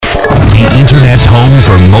It's home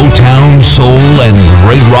for Motown, soul, and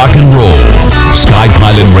great rock and roll.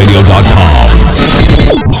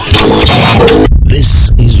 SkyPilotRadio.com. This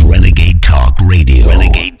is Renegade Talk Radio.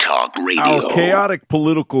 Renegade Talk Radio. Our chaotic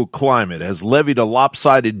political climate has levied a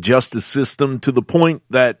lopsided justice system to the point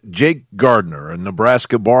that Jake Gardner, a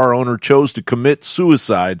Nebraska bar owner, chose to commit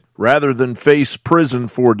suicide rather than face prison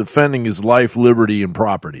for defending his life, liberty, and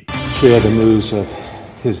property. Share the news of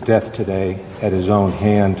his death today at his own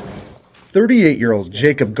hand. 38-year-old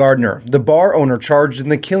Jacob Gardner, the bar owner charged in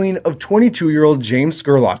the killing of 22-year-old James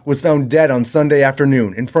Scurlock, was found dead on Sunday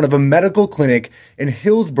afternoon in front of a medical clinic in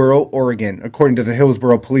Hillsboro, Oregon, according to the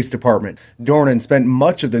Hillsboro Police Department. Dornan spent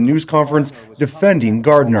much of the news conference defending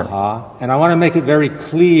Gardner. And I want to make it very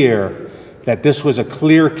clear that this was a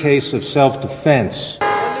clear case of self-defense.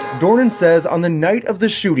 Dornan says on the night of the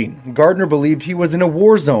shooting, Gardner believed he was in a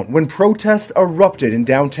war zone when protests erupted in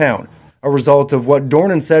downtown. A result of what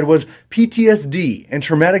Dornan said was PTSD and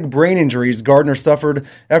traumatic brain injuries Gardner suffered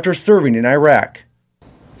after serving in Iraq.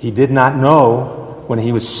 He did not know when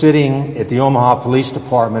he was sitting at the Omaha Police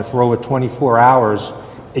Department for over 24 hours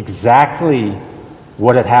exactly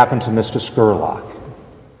what had happened to Mr. Scurlock.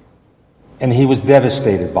 And he was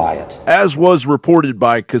devastated by it. As was reported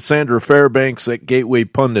by Cassandra Fairbanks at Gateway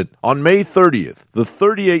Pundit, on May 30th, the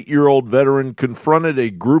 38-year-old veteran confronted a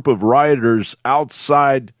group of rioters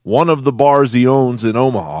outside one of the bars he owns in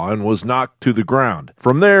Omaha and was knocked to the ground.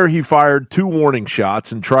 From there, he fired 2 warning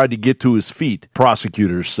shots and tried to get to his feet,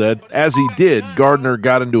 prosecutors said. As he did, Gardner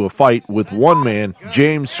got into a fight with one man,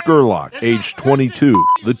 James Scurlock, aged 22.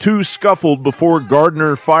 The two scuffled before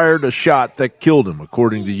Gardner fired a shot that killed him,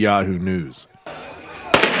 according to Yahoo News.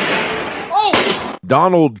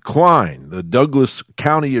 Donald Klein, the Douglas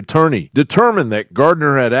County attorney, determined that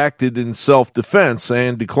Gardner had acted in self-defense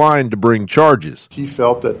and declined to bring charges. I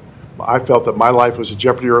felt that my life was in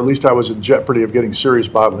jeopardy, or at least I was in jeopardy of getting serious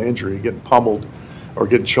bodily injury, getting pummeled or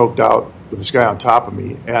getting choked out with this guy on top of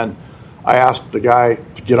me. And I asked the guy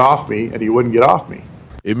to get off me, and he wouldn't get off me.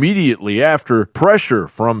 Immediately after, pressure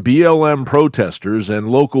from BLM protesters and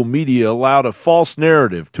local media allowed a false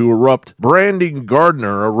narrative to erupt, branding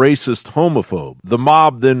Gardner a racist homophobe. The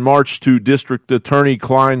mob then marched to District Attorney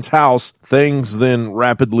Klein's house. Things then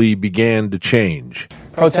rapidly began to change.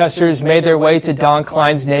 Protesters made their way to Don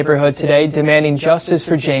Klein's neighborhood today, demanding justice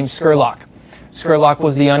for James Scurlock. Scurlock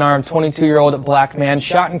was the unarmed 22-year-old black man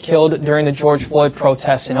shot and killed during the George Floyd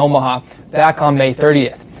protests in Omaha back on May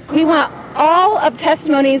 30th. We want all of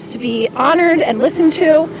testimonies to be honored and listened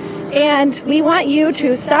to, and we want you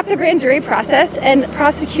to stop the grand jury process and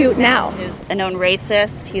prosecute now. He's a known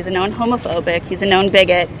racist, he's a known homophobic, he's a known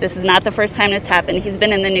bigot. This is not the first time it's happened. He's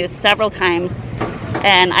been in the news several times,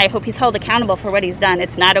 and I hope he's held accountable for what he's done.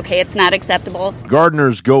 It's not okay. It's not acceptable.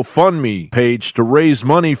 Gardner's GoFundMe page to raise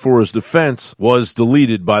money for his defense was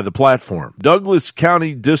deleted by the platform. Douglas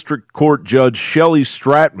County District Court Judge Shelley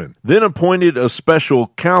Stratman then appointed a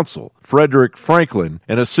special counsel, Frederick Franklin,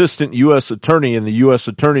 an assistant U.S. attorney in the U.S.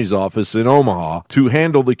 Attorney's Office in Omaha, to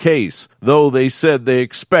handle the case, though they said they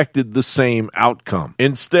expected the same outcome.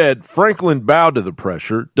 Instead, Franklin bowed to the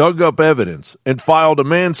pressure, dug up evidence, and filed a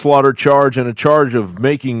manslaughter charge and a charge of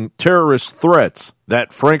making terrorist threats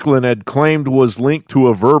that Franklin had claimed was linked to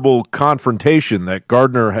a verbal confrontation that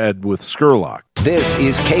Gardner had with Scurlock. This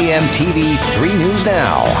is KMTV 3 News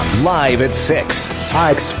Now, live at 6.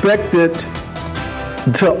 I expected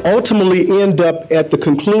to ultimately end up at the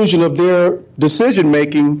conclusion of their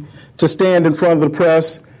decision-making to stand in front of the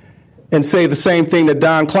press and say the same thing that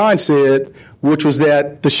Don Klein said, which was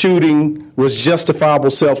that the shooting was justifiable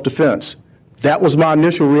self-defense. That was my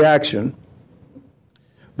initial reaction.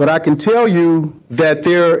 But I can tell you that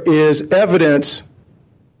there is evidence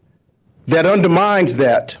that undermines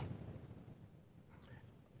that.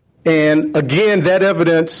 And again, that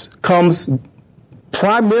evidence comes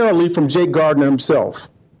primarily from Jake Gardner himself.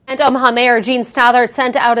 And Omaha Mayor Gene Stothert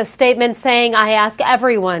sent out a statement saying, "I ask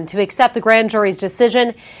everyone to accept the grand jury's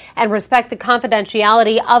decision and respect the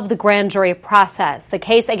confidentiality of the grand jury process. The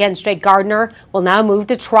case against Jake Gardner will now move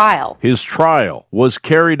to trial." His trial was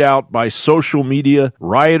carried out by social media,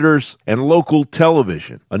 rioters, and local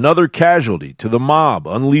television. Another casualty to the mob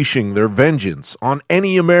unleashing their vengeance on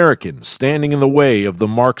any American standing in the way of the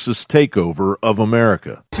Marxist takeover of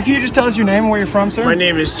America. So can you just tell us your name and where you're from, sir? My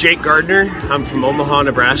name is Jake Gardner. I'm from Omaha,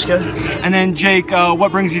 Nebraska. And then, Jake,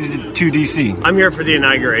 what brings you to D.C.? I'm here for the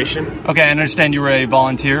inauguration. Okay, I understand you were a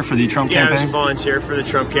volunteer for the Trump campaign? Yeah, I was a volunteer for the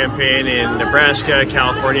Trump campaign in Nebraska,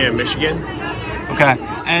 California, and Michigan. Okay.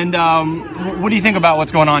 And what do you think about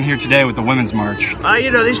what's going on here today with the Women's March?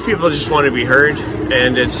 These people just want to be heard,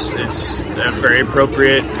 and it's a very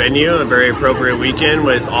appropriate venue, a very appropriate weekend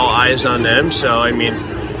with all eyes on them. So, I mean,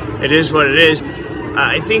 it is what it is.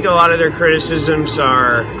 I think a lot of their criticisms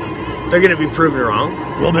they're going to be proven wrong.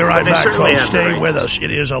 We'll be right back, folks. Stay with us.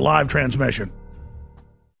 It is a live transmission.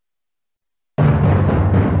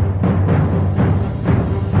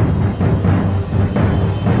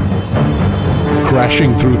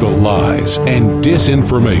 Crashing through the lies and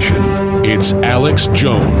disinformation, it's Alex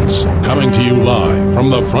Jones coming to you live from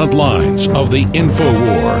the front lines of the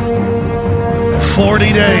InfoWar.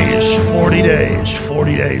 40 days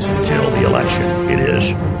until the election. It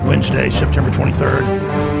is Wednesday, September 23rd.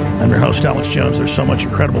 I'm your host, Alex Jones. There's so much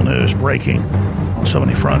incredible news breaking on so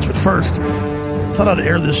many fronts. But first, I thought I'd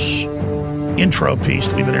air this intro piece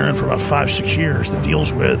that we've been airing for about 5-6 years that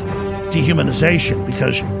deals with dehumanization,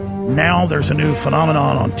 because now there's a new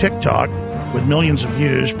phenomenon on TikTok with millions of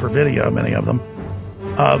views per video, many of them,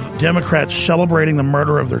 of Democrats celebrating the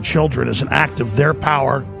murder of their children as an act of their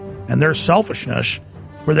power and their selfishness,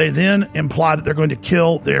 where they then imply that they're going to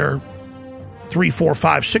kill their 3, 4,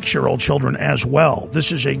 5, 6-year-old children as well.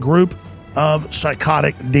 This is a group of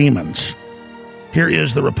psychotic demons. Here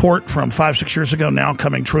is the report from 5-6 years ago, now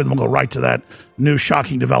coming true. Then we'll go right to that new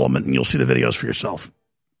shocking development, and you'll see the videos for yourself.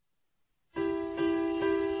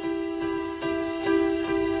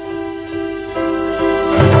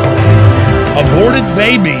 Aborted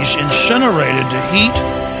babies incinerated to heat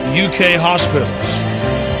UK hospitals.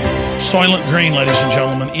 Soylent Green, ladies and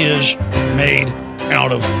gentlemen, is made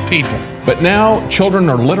out of people. But now children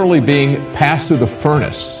are literally being passed through the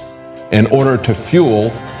furnace in order to fuel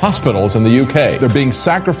hospitals in the UK. They're being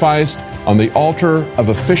sacrificed on the altar of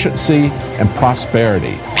efficiency and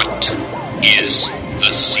prosperity. What is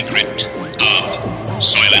the secret of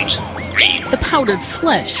Soylent Green? The powdered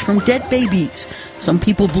flesh from dead babies. Some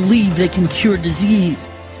people believe they can cure disease.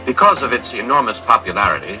 Because of its enormous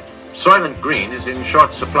popularity, Soylent Green is in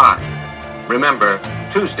short supply. Remember,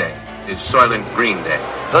 Tuesday is Soylent Green Day.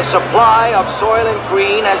 The supply of Soylent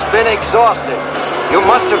Green has been exhausted. You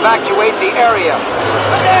must evacuate the area.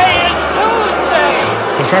 Today is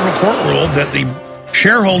Tuesday! The federal court ruled that the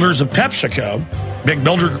shareholders of PepsiCo, big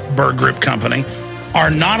Bilderberg Group company,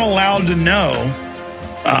 are not allowed to know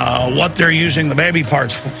what they're using the baby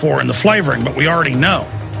parts for in the flavoring, but we already know.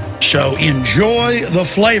 So enjoy the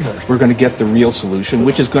flavor. We're going to get the real solution,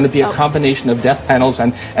 which is going to be a combination of death panels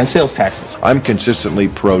and sales taxes. I'm consistently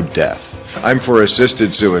pro-death. I'm for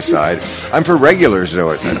assisted suicide. I'm for regular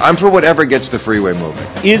suicide. I'm for whatever gets the freeway moving.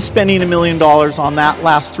 Is spending $1 million on that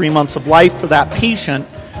last 3 months of life for that patient,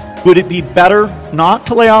 would it be better not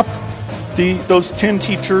to lay off those 10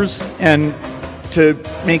 teachers and to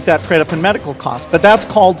make that trade up in medical costs? But that's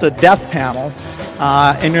called the death panel,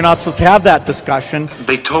 and you're not supposed to have that discussion.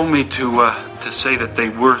 They told me to say that they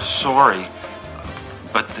were sorry,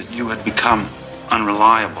 but that you had become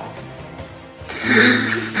unreliable.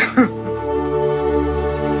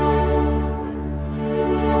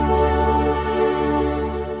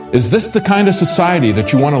 Is this the kind of society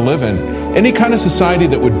that you want to live in? Any kind of society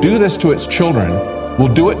that would do this to its children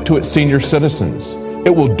will do it to its senior citizens.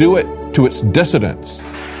 It will do it to its dissidents.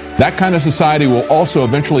 That kind of society will also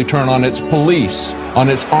eventually turn on its police, on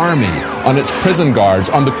its army, on its prison guards,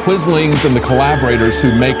 on the quislings and the collaborators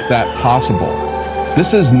who make that possible.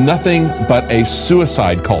 This is nothing but a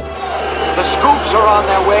suicide cult. The scoops are on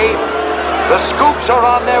their way. The scoops are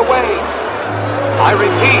on their way. I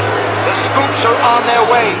repeat, the scoops are on their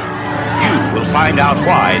way. You will find out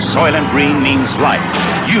why Soylent Green means life.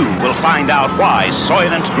 You will find out why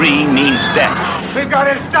Soylent Green means death. We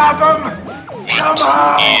gotta stop them!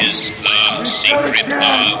 What is the secret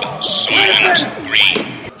of Soylent Green?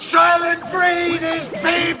 Soylent Green is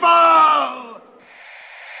people!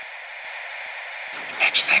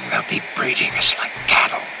 Next thing they'll be breeding us like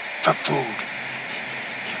cattle for food.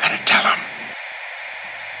 You gotta tell them.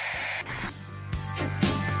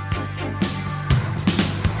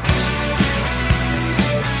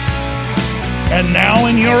 And now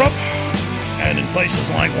in Europe, and in places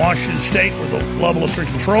like Washington State where the globalists are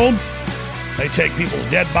controlled, they take people's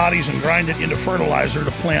dead bodies and grind it into fertilizer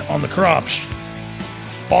to plant on the crops.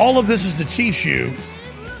 All of this is to teach you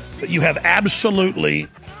that you have absolutely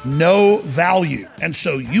no value. And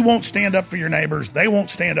so you won't stand up for your neighbors. They won't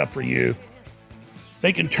stand up for you.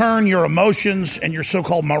 They can turn your emotions and your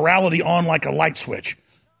so-called morality on like a light switch.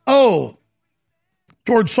 Oh,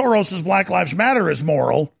 George Soros' Black Lives Matter is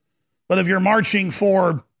moral, but if you're marching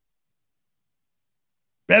for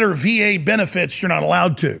better VA benefits, you're not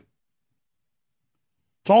allowed to.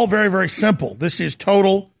 It's all very, very simple. This is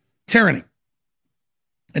total tyranny.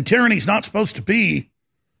 And tyranny is not supposed to be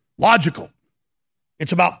logical.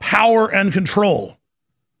 It's about power and control.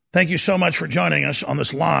 Thank you so much for joining us on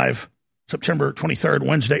this live September 23rd,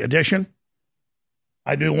 Wednesday edition.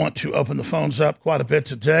 I do want to open the phones up quite a bit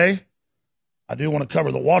today. I do want to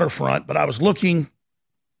cover the waterfront, but I was looking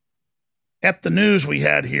at the news we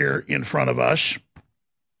had here in front of us,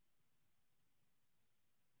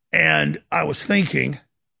 and I was thinking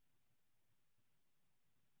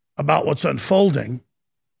about what's unfolding,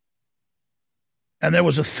 and there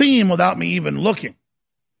was a theme without me even looking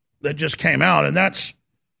that just came out, and that's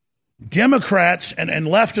Democrats and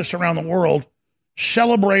leftists around the world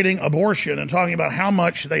celebrating abortion and talking about how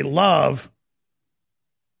much they love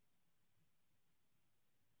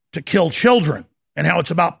to kill children and how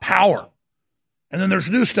it's about power. And then there's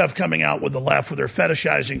new stuff coming out with the left where they're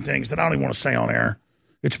fetishizing things that I don't even want to say on air.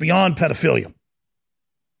 It's beyond pedophilia.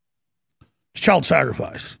 It's child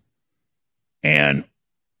sacrifice. And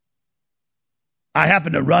I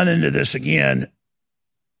happened to run into this again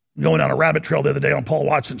going down a rabbit trail the other day on Paul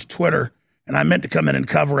Watson's Twitter, and I meant to come in and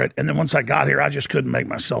cover it. And then once I got here, I just couldn't make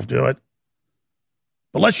myself do it.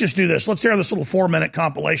 But let's just do this. Let's hear this little 4-minute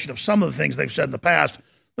compilation of some of the things they've said in the past.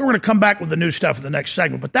 Then we're going to come back with the new stuff in the next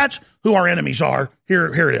segment. But that's who our enemies are. Here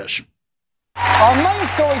it is. Our main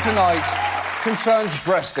story tonight concerns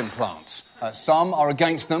breast implants. Some are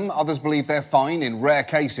against them, others believe they're fine in rare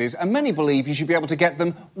cases, and many believe you should be able to get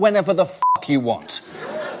them whenever the fuck you want.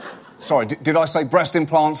 Sorry, did I say breast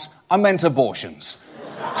implants? I meant abortions.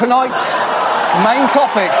 Tonight's main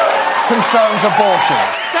topic concerns abortion.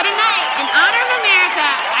 So tonight, in honor of America,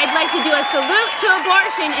 I'd like to do a salute to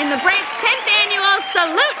abortion in the Break's 10th annual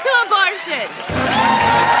Salute to Abortion.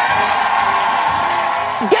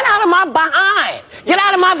 Get out of my behind. Get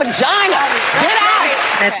out of my vagina. Get out.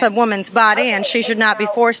 It's a woman's body, and she should not be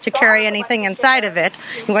forced to carry anything inside of it.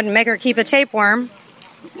 You wouldn't make her keep a tapeworm.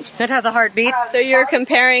 It has a heartbeat. So you're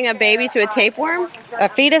comparing a baby to a tapeworm? A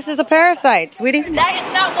fetus is a parasite, sweetie. That is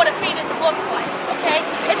not what a fetus looks like, okay?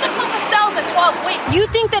 It's a clip of cells at 12 weeks. You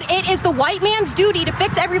think that it is the white man's duty to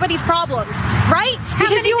fix everybody's problems, right?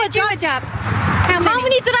 Because you adopt. How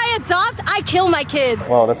many did I adopt? I kill my kids.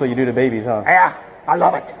 Well, that's what you do to babies, huh? Yeah, I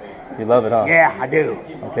love it. You love it, huh? Yeah, I do.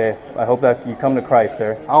 Okay, I hope that you come to Christ,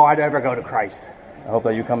 sir. Oh, I never go to Christ. I hope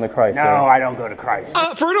that you come to Christ, no, sir. No, I don't go to Christ.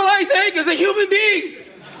 Fertilized egg is a human being!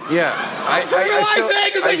 Yeah, fertilized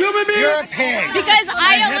egg is a human being! You're a pig. Because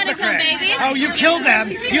I don't want to kill babies. Oh, you kill them.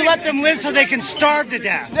 You let them live so they can starve to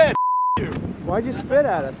death. Dad, why'd you spit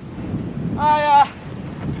at us? I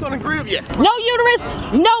don't agree with you. No uterus,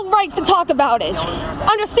 no right to talk about it.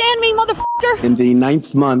 Understand me, motherfucker? In the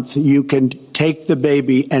 9th month, you can take the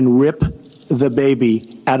baby and rip the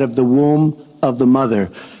baby out of the womb of the mother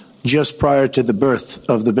just prior to the birth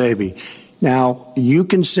of the baby. Now, you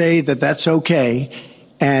can say that that's okay,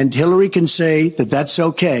 and Hillary can say that that's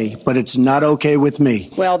okay, but it's not okay with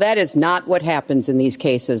me. Well, that is not what happens in these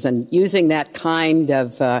cases, and using that kind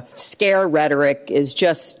of scare rhetoric is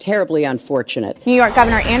just terribly unfortunate. New York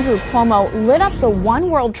Governor Andrew Cuomo lit up the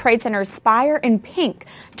One World Trade Center spire in pink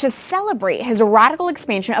to celebrate his radical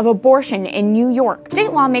expansion of abortion in New York.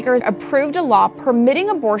 State lawmakers approved a law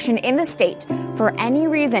permitting abortion in the state for any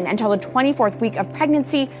reason until the 24th week of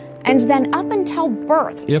pregnancy, and then up until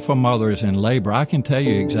birth. If a mother is in labor, I can tell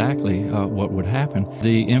you exactly what would happen.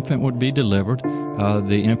 The infant would be delivered.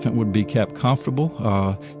 The infant would be kept comfortable.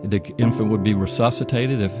 The infant would be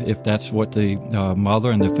resuscitated if that's what the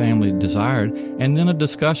mother and the family desired. And then a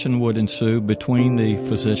discussion would ensue between the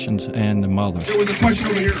physicians and the mother. There was a question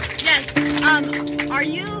over here. Yes. Are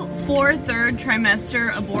you for third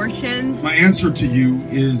trimester abortions? My answer to you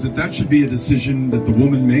is that should be a decision that the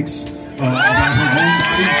woman makes about her own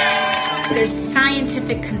body. There's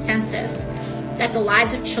scientific consensus that the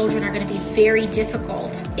lives of children are going to be very difficult.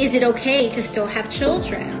 Is it okay to still have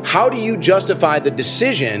children? How do you justify the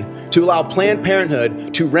decision to allow Planned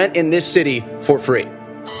Parenthood to rent in this city for free?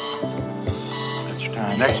 That's your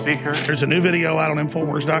time. Next speaker. There's a new video out on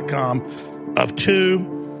Infowars.com of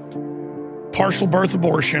 2 partial birth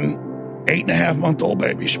abortion, 8.5-month-old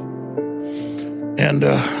babies. And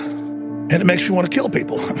it makes me want to kill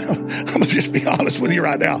people. I'm going to just be honest with you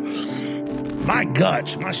right now. My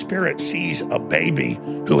guts, my spirit sees a baby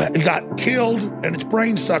who got killed and its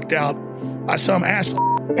brain sucked out by some ass,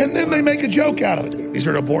 and then they make a joke out of it. These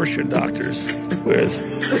are abortion doctors with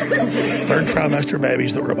third trimester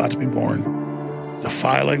babies that were about to be born,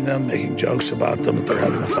 defiling them, making jokes about them, that they're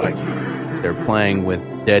having a fight. They're playing with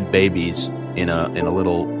dead babies in a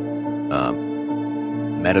little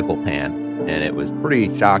medical pan. And it was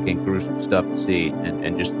pretty shocking, gruesome stuff to see,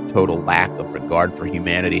 and just total lack of regard for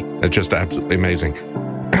humanity. It's just absolutely amazing.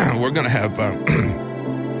 We're going to have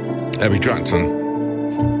Abby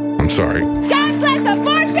Johnson. I'm sorry. God bless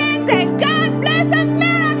abortions and God bless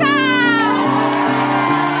America!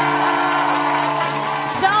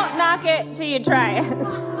 Don't knock it till you try it.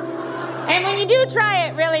 And when you do try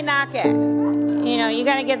it, really knock it. You know, you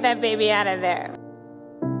got to get that baby out of there.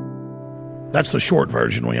 That's the short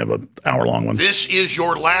version. We have an hour-long one. This is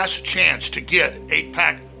your last chance to get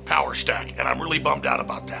 8-pack Power Stack, and I'm really bummed out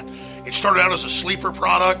about that. It started out as a sleeper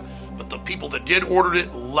product, but the people that did order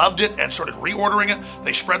it loved it and started reordering it.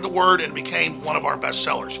 They spread the word and it became one of our best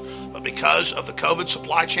sellers. But because of the COVID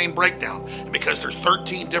supply chain breakdown and because there's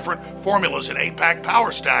 13 different formulas in 8-pack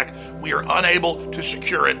Power Stack, we are unable to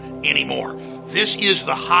secure it anymore. This is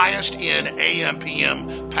the highest in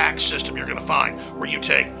AM/PM pack system you're going to find, where you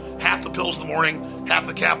take half the pills in the morning, half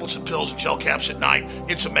the caplets and pills and gel caps at night.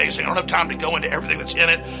 It's amazing. I don't have time to go into everything that's in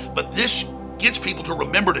it, but this gets people to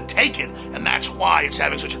remember to take it, and that's why it's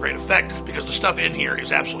having such a great effect, because the stuff in here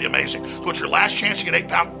is absolutely amazing. So it's your last chance to get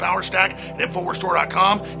 8-pack Power Stack at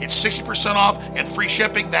InfoWarsStore.com. It's 60% off and free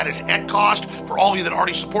shipping. That is at cost. For all of you that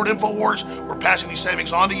already support InfoWars, we're passing these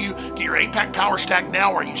savings on to you. Get your 8-pack Power Stack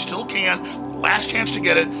now while you still can. Last chance to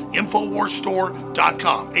get it,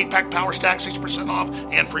 InfoWarsStore.com. 8-pack Power Stack, 60% off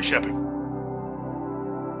and free shipping.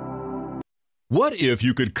 What if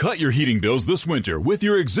you could cut your heating bills this winter with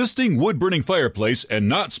your existing wood-burning fireplace and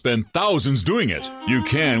not spend thousands doing it? You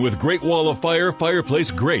can with Great Wall of Fire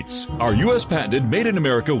fireplace grates. Our U.S. patented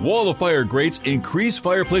made-in-America Wall of Fire grates increase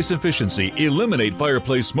fireplace efficiency, eliminate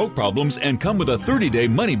fireplace smoke problems, and come with a 30-day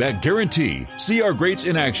money-back guarantee. See our grates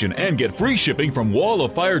in action and get free shipping from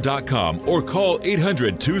walloffire.com or call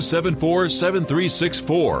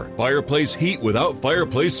 800-274-7364. Fireplace heat without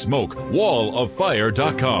fireplace smoke.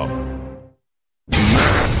 walloffire.com.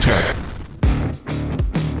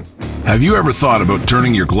 Have you ever thought about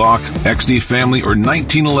turning your Glock, XD Family, or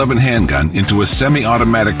 1911 handgun into a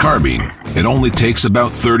semi-automatic carbine? It only takes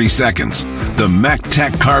about 30 seconds. The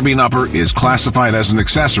MacTac Carbine Upper is classified as an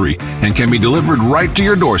accessory and can be delivered right to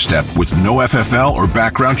your doorstep with no FFL or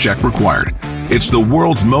background check required. It's the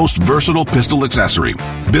world's most versatile pistol accessory.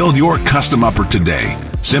 Build your custom upper today.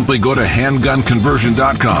 Simply go to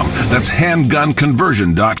handgunconversion.com. That's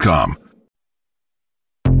handgunconversion.com.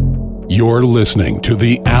 You're listening to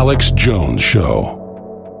The Alex Jones Show.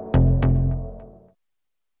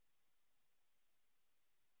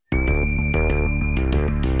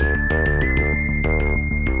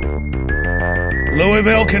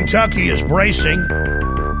 Louisville, Kentucky is bracing.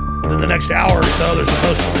 And in the next hour or so, they're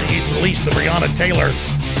supposed to release the Breonna Taylor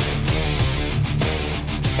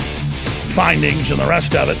findings and the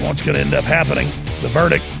rest of it, what's going to end up happening. The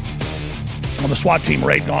verdict on the SWAT team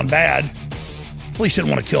raid gone bad. Police didn't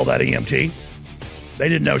want to kill that EMT. They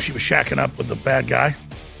didn't know she was shacking up with the bad guy.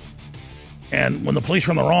 And when the police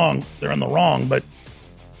are in the wrong, they're in the wrong. But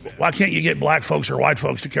why can't you get black folks or white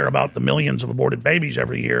folks to care about the millions of aborted babies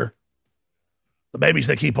every year? The babies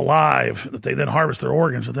they keep alive, that they then harvest their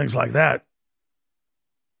organs and things like that.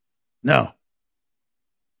 No.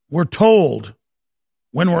 We're told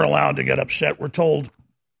when we're allowed to get upset. We're told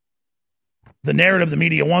the narrative the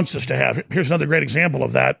media wants us to have. Here's another great example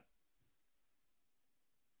of that.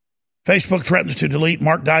 Facebook threatens to delete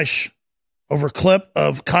Mark Dice over a clip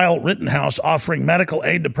of Kyle Rittenhouse offering medical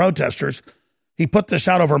aid to protesters. He put this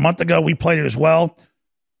out over a month ago. We played it as well.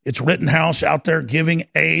 It's Rittenhouse out there giving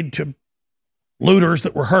aid to looters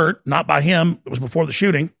that were hurt, not by him. It was before the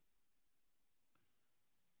shooting.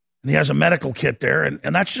 And he has a medical kit there. And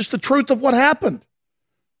that's just the truth of what happened.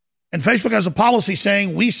 And Facebook has a policy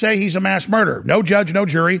saying, we say he's a mass murderer. No judge, no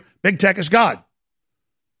jury. Big tech is God.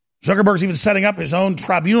 Zuckerberg's even setting up his own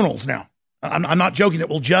tribunals now. I'm not joking that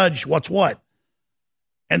will judge what's what.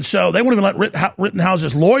 And so they won't even let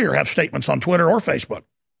Rittenhouse's lawyer have statements on Twitter or Facebook.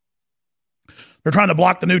 They're trying to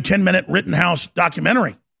block the new 10-minute Rittenhouse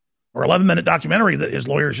documentary or 11-minute documentary that his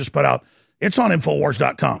lawyers just put out. It's on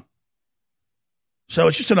Infowars.com. So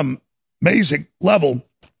it's just an amazing level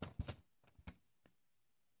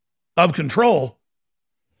of control.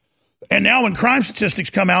 And now when crime statistics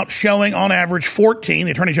come out showing on average 14,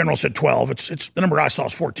 the Attorney General said 12. It's the number I saw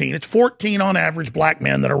is 14. It's 14 on average black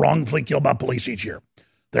men that are wrongfully killed by police each year.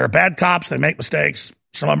 They're bad cops. They make mistakes.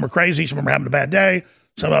 Some of them are crazy. Some of them are having a bad day.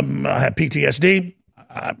 Some of them have PTSD.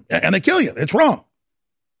 And they kill you. It's wrong.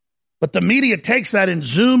 But the media takes that and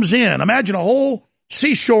zooms in. Imagine a whole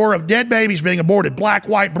seashore of dead babies being aborted, black,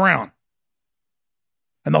 white, brown.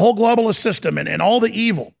 And the whole globalist system and all the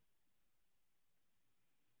evil.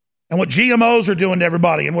 And what GMOs are doing to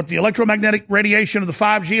everybody, and what the electromagnetic radiation of the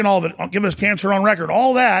 5G and all of it, giving us cancer on record,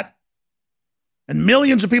 all that, and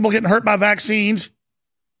millions of people getting hurt by vaccines,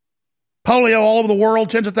 polio all over the world,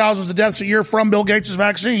 tens of thousands of deaths a year from Bill Gates'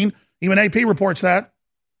 vaccine. Even AP reports that.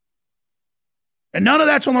 And none of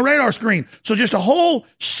that's on the radar screen. So just a whole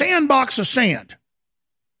sandbox of sand.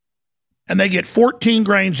 And they get 14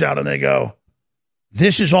 grains out and they go,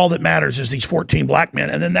 this is all that matters is these 14 black men.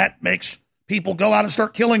 And then that makes people go out and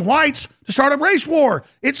start killing whites to start a race war.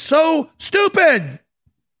 It's so stupid.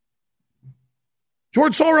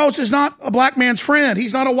 George Soros is not a black man's friend.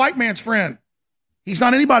 He's not a white man's friend. He's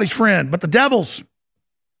not anybody's friend, but the devil's.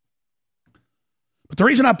 But the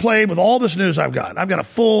reason I played with all this news I've got a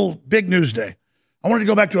full big news day. I wanted to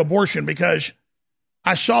go back to abortion because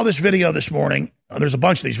I saw this video this morning. There's a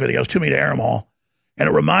bunch of these videos, too many to air them all. And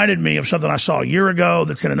it reminded me of something I saw a year ago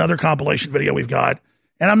that's in another compilation video we've got.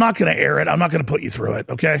 And I'm not going to air it. I'm not going to put you through it,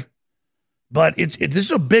 okay? But this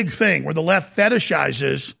is a big thing where the left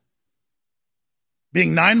fetishizes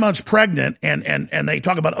being 9 months pregnant, and they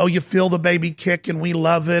talk about, oh, you feel the baby kick, and we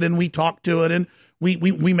love it, and we talk to it, and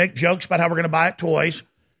we make jokes about how we're going to buy it toys.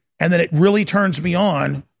 And then it really turns me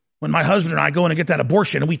on when my husband and I go in and get that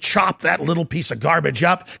abortion, and we chop that little piece of garbage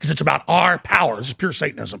up because it's about our power. This is pure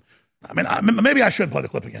Satanism. I mean, maybe I should play the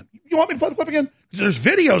clip again. You want me to play the clip again? Because there's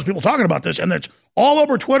videos, people talking about this, and it's all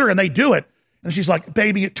over Twitter, and they do it. And she's like,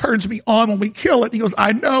 baby, it turns me on when we kill it. And he goes,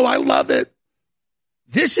 I know, I love it.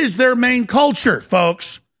 This is their main culture,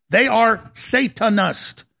 folks. They are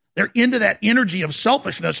Satanist. They're into that energy of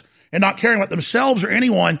selfishness and not caring about themselves or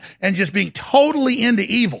anyone and just being totally into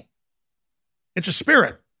evil. It's a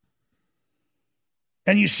spirit.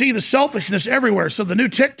 And you see the selfishness everywhere. So the new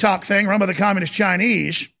TikTok thing run by the Communist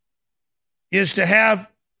Chinese is to have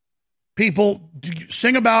people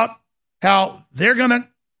sing about how they're going to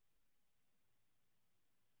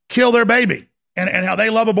kill their baby and how they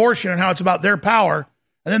love abortion and how it's about their power.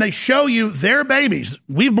 And then they show you their babies.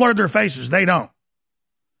 We've blurred their faces. They don't.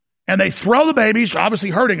 And they throw the babies, obviously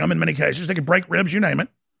hurting them in many cases. They could break ribs, you name it.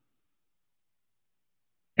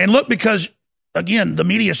 And look, because, again, the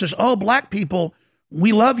media says, oh, black people,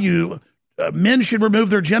 we love you. Men should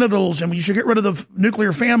remove their genitals and you should get rid of the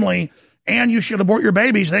nuclear family and you should abort your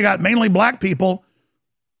babies. They got mainly black people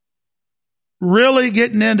really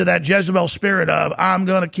getting into that Jezebel spirit of, I'm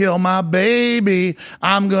going to kill my baby.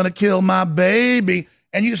 I'm going to kill my baby.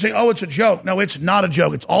 And you can say, oh, it's a joke. No, it's not a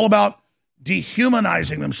joke. It's all about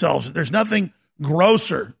dehumanizing themselves. There's nothing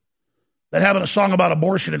grosser than having a song about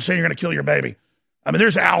abortion and saying you're going to kill your baby. I mean,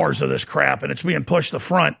 there's hours of this crap, and it's being pushed to the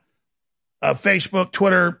front of Facebook,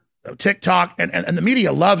 Twitter, TikTok, and the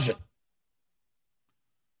media loves it.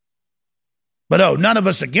 But, oh, none of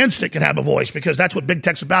us against it can have a voice because that's what big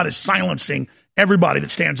tech's about, is silencing everybody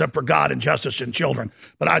that stands up for God and justice and children.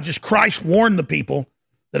 But Christ warned the people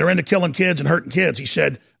that are into killing kids and hurting kids. He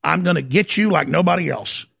said, I'm going to get you like nobody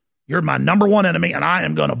else. You're my number one enemy, and I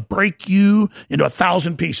am going to break you into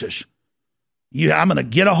 1,000 pieces. I'm going to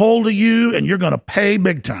get a hold of you, and you're going to pay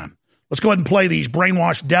big time. Let's go ahead and play these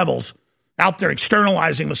brainwashed devils out there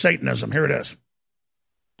externalizing the Satanism. Here it is.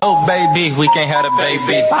 Oh, baby, we can't have a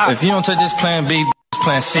baby. If you don't take this plan B,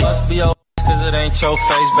 plan C. Must be your because it ain't your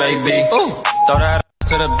face, baby. Ooh, throw that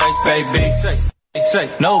to the base, baby. Say,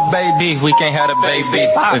 no, baby, we can't have a baby.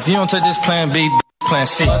 If you don't take this plan B, plan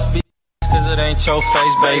C. Must be because it ain't your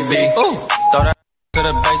face, baby. Ooh, throw that to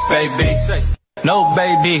the base, baby. No,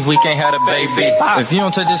 baby, we can't have a baby. If you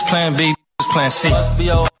don't take this plan B, plan C. Must be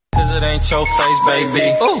your because it ain't your face,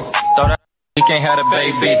 baby. Ooh, throw that we can't have a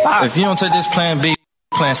baby. If you don't take this plan B,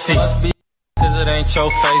 plan C. Must be because it ain't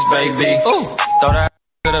your face, baby. Ooh, throw that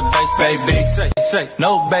to the base, baby. Say,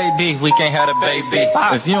 no, baby, we can't have a baby.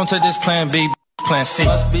 If you don't take this plan B, plan C.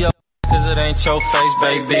 Must be your because it ain't your face,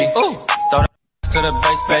 baby. Ooh, throw that to the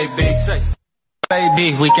base, baby. Say,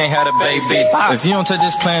 baby, we can't have a baby. If you don't take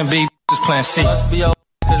this plan B, just plan C. Must be your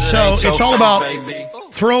so it's all about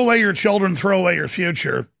throw away your children, throw away your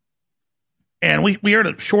future. And we heard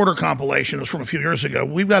a shorter compilation. It was from a few years ago.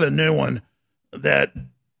 We've got a new one that,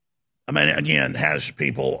 I mean, again, has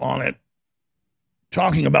people on it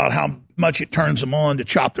talking about how much it turns them on to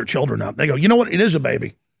chop their children up. They go, you know what? It is a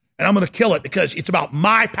baby, and I'm going to kill it because it's about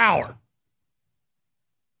my power.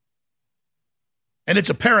 And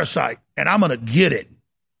it's a parasite, and I'm going to get it.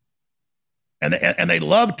 And they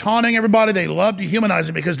love taunting everybody. They love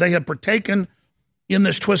dehumanizing because they have partaken in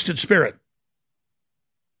this twisted spirit.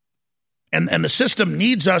 And the system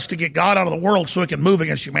needs us to get God out of the world so it can move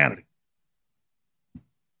against humanity.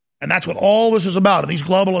 And that's what all this is about. And these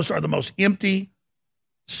globalists are the most empty,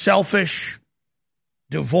 selfish,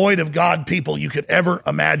 devoid of God people you could ever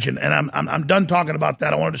imagine. And I'm done talking about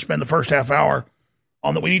that. I wanted to spend the first half hour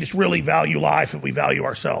on that we need to really value life if we value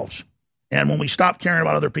ourselves. And when we stop caring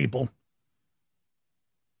about other people,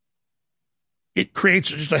 it creates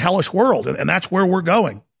just a hellish world. And that's where we're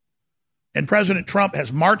going. And President Trump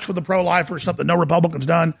has marched for the pro-lifers, something no Republican's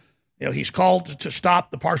done. You know, he's called to stop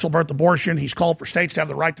the partial birth abortion. He's called for states to have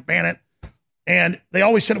the right to ban it. And they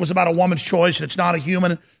always said it was about a woman's choice and it's not a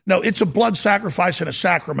human. No, it's a blood sacrifice and a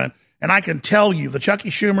sacrament. And I can tell you, the Chucky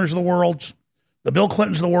Schumers of the world, the Bill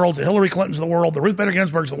Clintons of the world, the Hillary Clintons of the world, the Ruth Bader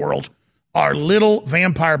Ginsburgs of the world are little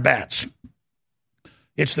vampire bats.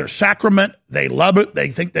 It's their sacrament. They love it. They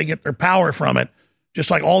think they get their power from it, just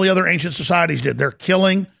like all the other ancient societies did. They're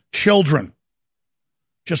killing children,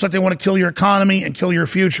 just like they want to kill your economy and kill your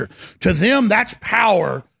future. To them, that's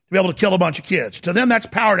power to be able to kill a bunch of kids. To them, that's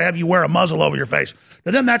power to have you wear a muzzle over your face.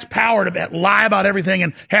 To them, that's power to lie about everything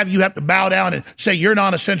and have you have to bow down and say you're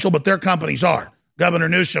not essential, but their companies are. Governor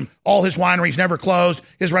Newsom, all his wineries never closed,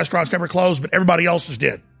 his restaurants never closed, but everybody else's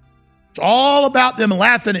did. It's all about them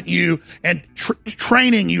laughing at you and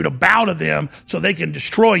training you to bow to them so they can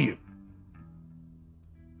destroy you.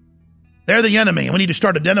 They're the enemy, and we need to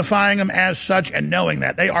start identifying them as such and knowing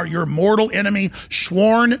that. They are your mortal enemy,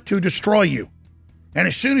 sworn to destroy you. And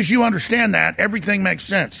as soon as you understand that, everything makes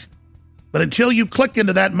sense. But until you click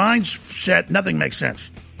into that mindset, nothing makes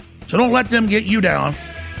sense. So don't let them get you down.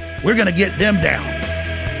 We're going to get them down,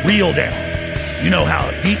 real down. You know how,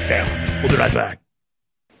 deep down. We'll be right back.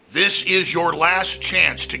 This is your last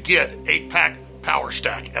chance to get 8-pack Power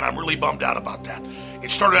Stack, and I'm really bummed out about that.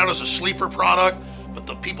 It started out as a sleeper product, but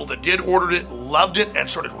the people that did order it loved it and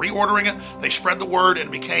started reordering it. They spread the word and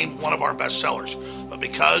it became one of our best sellers. But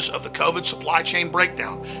because of the COVID supply chain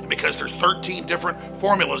breakdown and because there's 13 different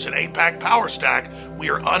formulas in 8-pack Power Stack, we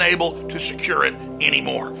are unable to secure it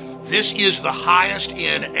anymore. This is the highest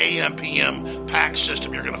in AM/PM pack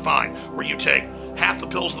system you're going to find, where you take half the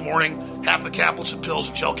pills in the morning, half the caplets and pills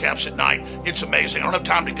and gel caps at night. It's amazing. I don't have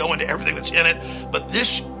time to go into everything that's in it, but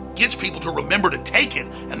this gets people to remember to take it,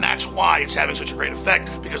 and that's why it's having such a great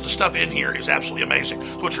effect, because the stuff in here is absolutely amazing.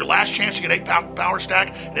 So it's your last chance to get 8-pack Power Stack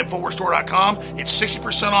at InfoWarsStore.com. It's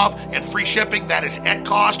 60% off and free shipping. That is at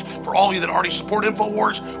cost. For all of you that already support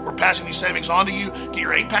InfoWars, we're passing these savings on to you. Get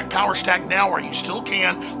your 8-pack Power Stack now while you still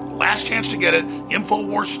can. Last chance to get it,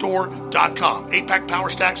 InfoWarsStore.com. 8-pack Power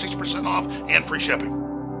Stack, 60% off and free shipping.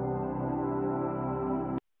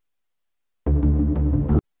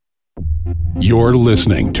 You're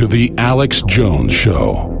listening to The Alex Jones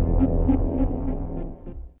Show.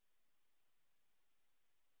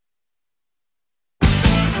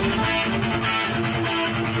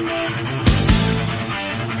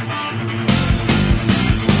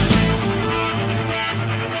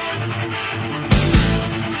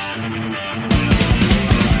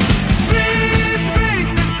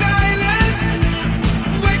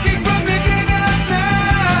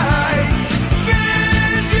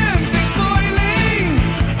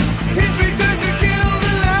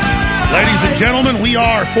 Gentlemen, we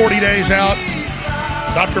are 40 days out.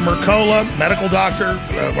 Dr. Mercola, medical doctor,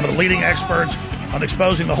 one of the leading experts on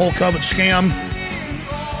exposing the whole COVID scam,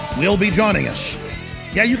 will be joining us.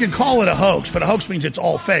 Yeah, you can call it a hoax, but a hoax means it's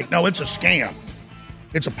all fake. No, it's a scam.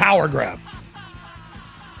 It's a power grab.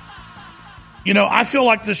 You know, I feel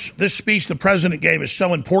like this speech the president gave is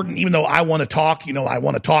so important, even though I want to talk. You know, I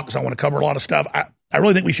want to talk because I want to cover a lot of stuff. I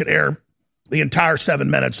really think we should air the entire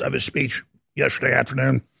 7 minutes of his speech yesterday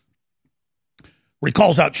afternoon, where he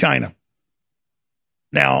calls out China.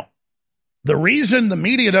 Now, the reason the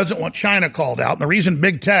media doesn't want China called out, and the reason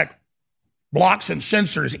big tech blocks and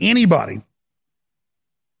censors anybody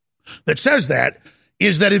that says that,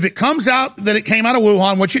 is that if it comes out that it came out of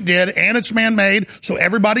Wuhan, which it did, and it's man-made, so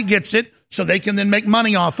everybody gets it, so they can then make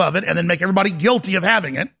money off of it, and then make everybody guilty of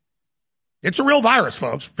having it. It's a real virus,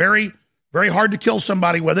 folks. Very, very hard to kill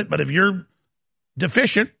somebody with it, but if you're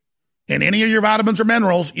deficient in any of your vitamins or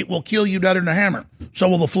minerals, it will kill you better than a hammer. So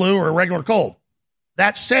will the flu or a regular cold.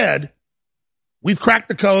 That said, we've cracked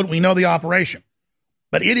the code. We know the operation.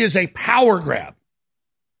 But it is a power grab.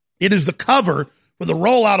 It is the cover for the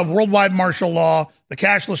rollout of worldwide martial law, the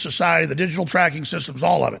cashless society, the digital tracking systems,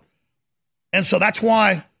 all of it. And so that's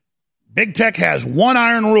why big tech has one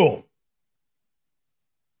iron rule.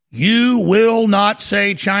 You will not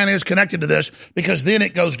say China is connected to this, because then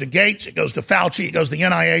it goes to Gates, it goes to Fauci, it goes to the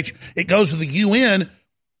NIH, it goes to the UN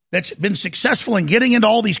that's been successful in getting into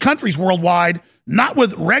all these countries worldwide, not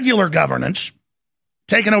with regular governance,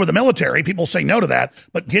 taking over the military. People say no to that,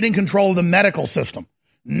 but getting control of the medical system.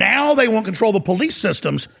 Now they won't control the police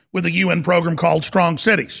systems with a UN program called Strong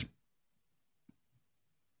Cities.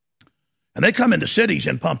 And they come into cities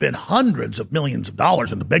and pump in hundreds of millions of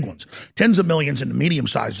dollars into big ones, tens of millions into medium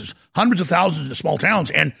sizes, hundreds of thousands into small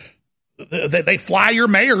towns. And they fly your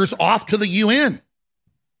mayors off to the UN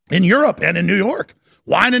in Europe and in New York,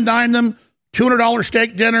 wine and dine them, $200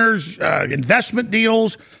 steak dinners, investment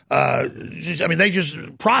deals,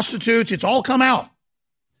 prostitutes, it's all come out.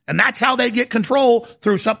 And that's how they get control,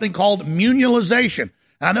 through something called munalization.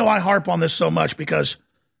 And I know I harp on this so much because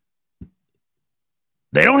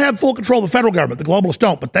they don't have full control of the federal government. The globalists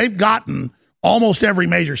don't, but they've gotten almost every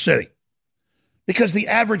major city because the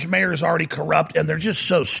average mayor is already corrupt and they're just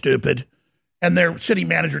so stupid. And their city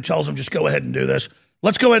manager tells them, just go ahead and do this.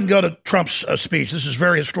 Let's go ahead and go to Trump's speech. This is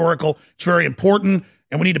very historical. It's very important.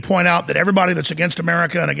 And we need to point out that everybody that's against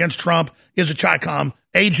America and against Trump is a Chi-Com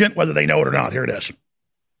agent, whether they know it or not. Here it is.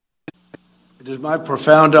 It is my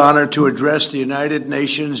profound honor to address the United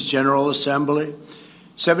Nations General Assembly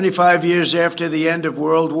 75 years after the end of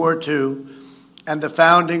World War II and the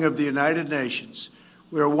founding of the United Nations.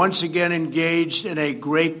 We are once again engaged in a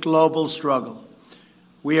great global struggle.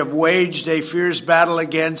 We have waged a fierce battle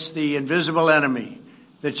against the invisible enemy,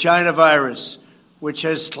 the China virus, which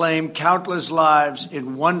has claimed countless lives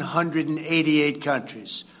in 188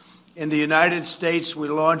 countries. In the United States, we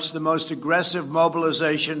launched the most aggressive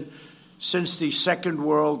mobilization since the Second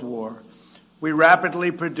World War. We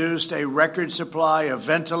rapidly produced a record supply of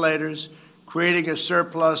ventilators, creating a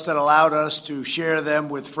surplus that allowed us to share them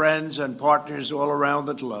with friends and partners all around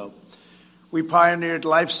the globe. We pioneered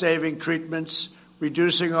life-saving treatments,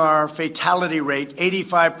 reducing our fatality rate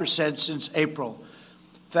 85% since April.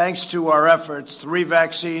 Thanks to our efforts, 3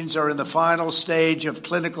 vaccines are in the final stage of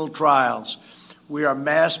clinical trials. We are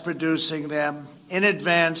mass producing them in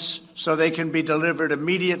advance so they can be delivered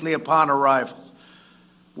immediately upon arrival.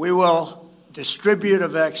 We will distribute a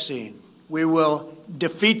vaccine. We will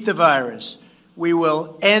defeat the virus. We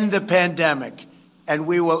will end the pandemic. And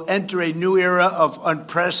we will enter a new era of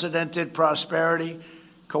unprecedented prosperity,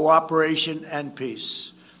 cooperation, and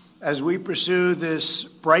peace. As we pursue this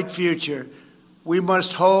bright future, we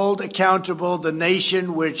must hold accountable the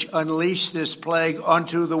nation which unleashed this plague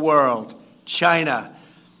onto the world, China.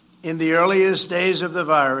 In the earliest days of the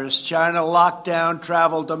virus, China locked down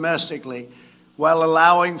travel domestically while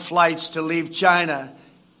allowing flights to leave China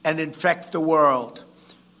and infect the world.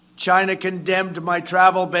 China condemned my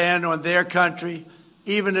travel ban on their country,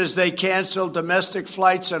 even as they canceled domestic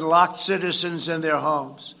flights and locked citizens in their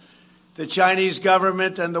homes. The Chinese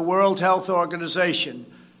government and the World Health Organization,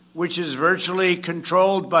 which is virtually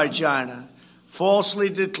controlled by China, falsely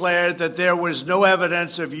declared that there was no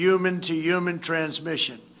evidence of human-to-human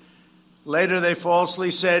transmission. Later, they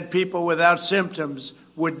falsely said people without symptoms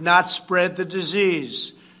would not spread the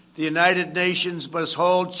disease. The United Nations must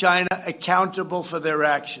hold China accountable for their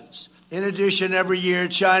actions. In addition, every year,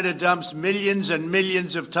 China dumps millions and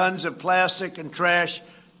millions of tons of plastic and trash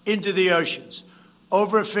into the oceans,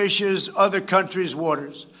 overfishes other countries'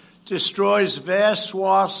 waters, destroys vast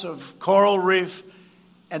swaths of coral reef,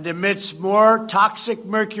 and emits more toxic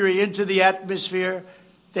mercury into the atmosphere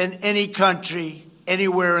than any country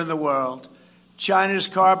anywhere in the world. China's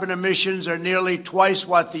carbon emissions are nearly twice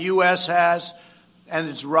what the U.S. has, and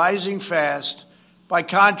it's rising fast. By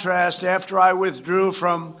contrast, after I withdrew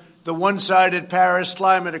from the one-sided Paris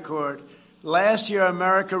Climate Accord, last year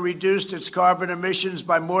America reduced its carbon emissions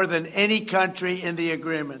by more than any country in the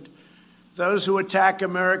agreement. Those who attack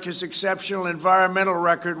America's exceptional environmental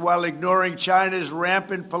record while ignoring China's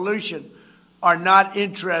rampant pollution are not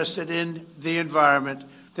interested in the environment.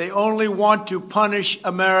 They only want to punish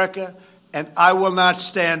America, and I will not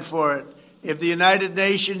stand for it. If the United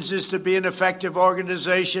Nations is to be an effective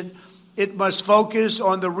organization, it must focus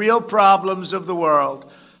on the real problems of the world.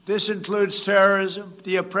 This includes terrorism,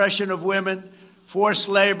 the oppression of women, forced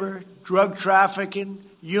labor, drug trafficking,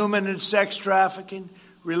 human and sex trafficking,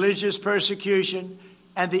 religious persecution,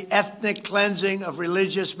 and the ethnic cleansing of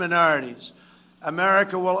religious minorities.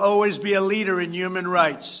 America will always be a leader in human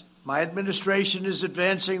rights. My administration is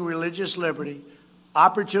advancing religious liberty,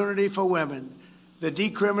 opportunity for women, the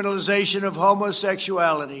decriminalization of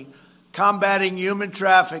homosexuality, combating human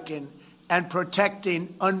trafficking, and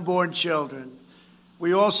protecting unborn children.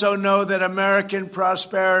 We also know that American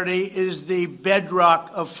prosperity is the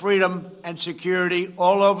bedrock of freedom and security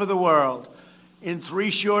all over the world. In 3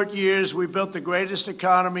 short years, we built the greatest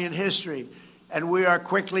economy in history, and we are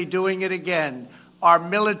quickly doing it again. Our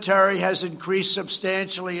military has increased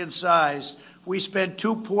substantially in size. We spent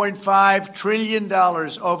 $2.5 trillion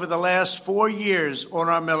over the last 4 years on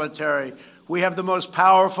our military. We have the most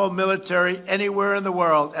powerful military anywhere in the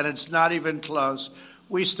world, and it's not even close.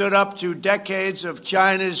 We stood up to decades of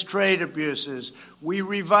China's trade abuses. We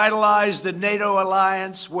revitalized the NATO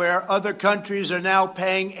alliance, where other countries are now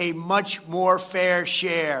paying a much more fair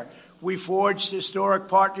share. We forged historic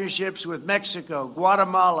partnerships with Mexico,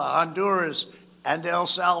 Guatemala, Honduras, and El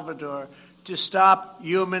Salvador to stop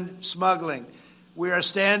human smuggling. We are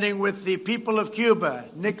standing with the people of Cuba,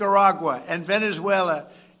 Nicaragua, and Venezuela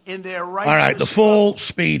in their rights. All right, the full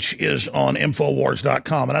speech is on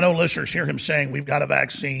Infowars.com. And I know listeners hear him saying, we've got a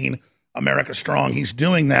vaccine, America strong. He's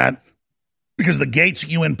doing that because the Gates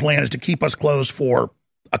UN plan is to keep us closed for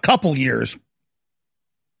a couple years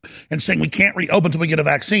and saying we can't reopen until we get a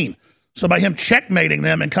vaccine. So by him checkmating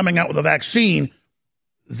them and coming out with a vaccine,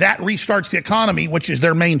 that restarts the economy, which is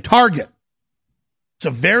their main target. It's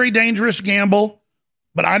a very dangerous gamble,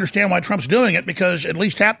 but I understand why Trump's doing it because at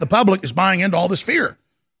least half the public is buying into all this fear.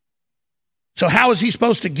 So how is he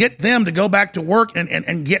supposed to get them to go back to work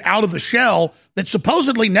and get out of the shell that's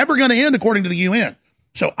supposedly never going to end according to the UN?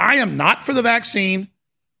 So I am not for the vaccine.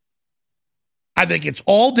 I think it's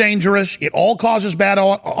all dangerous. It all causes bad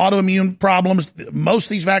autoimmune problems. Most of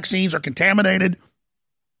these vaccines are contaminated.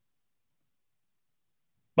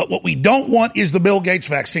 But what we don't want is the Bill Gates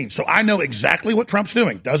vaccine. So I know exactly what Trump's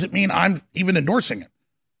doing. Doesn't mean I'm even endorsing it.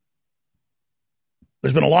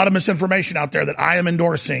 There's been a lot of misinformation out there that I am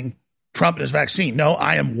endorsing Trump and his vaccine. No,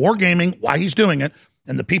 I am wargaming why he's doing it.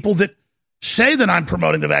 And the people that say that I'm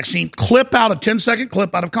promoting the vaccine clip out a 10-second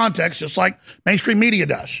clip out of context, just like mainstream media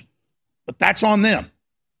does. But that's on them.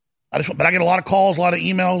 But I get a lot of calls, a lot of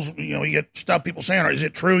emails. You get stuff people saying, is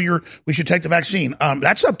it true we should take the vaccine?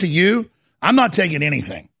 That's up to you. I'm not taking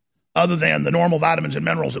anything other than the normal vitamins and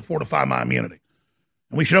minerals that fortify my immunity.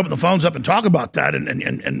 And we should open the phones up and talk about that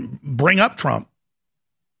and bring up Trump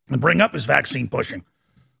and bring up his vaccine pushing.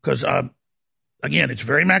 Because, again, it's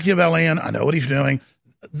very Machiavellian. I know what he's doing.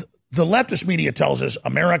 The leftist media tells us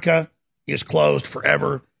America is closed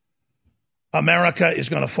forever. America is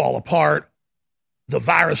going to fall apart. The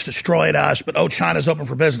virus destroyed us, but, China's open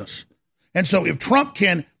for business. And so if Trump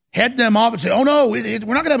can head them off and say, we're not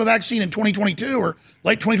going to have a vaccine in 2022 or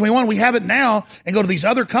late 2021, we have it now, and go to these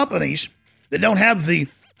other companies that don't have the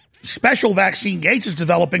special vaccine Gates is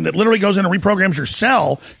developing that literally goes in and reprograms your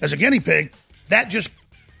cell as a guinea pig, that just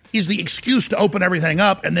is the excuse to open everything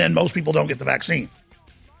up, and then most people don't get the vaccine.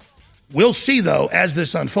 We'll see, though, as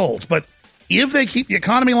this unfolds. But if they keep the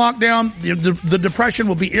economy locked down, the depression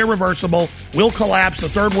will be irreversible, will collapse, the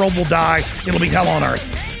third world will die, it'll be hell on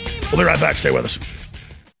earth. We'll be right back. Stay with us.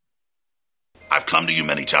 I've come to you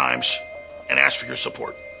many times and asked for your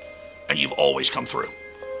support, and you've always come through.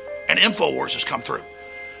 And InfoWars has come through.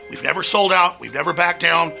 We've never sold out. We've never backed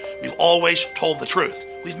down. We've always told the truth.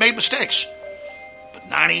 We've made mistakes.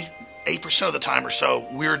 98% of the time or so,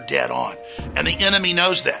 we're dead on. And the enemy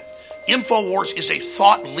knows that. InfoWars is a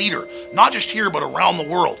thought leader, not just here, but around the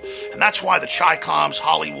world. And that's why the Chi-Coms,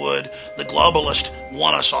 Hollywood, the globalists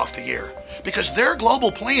want us off the air. Because their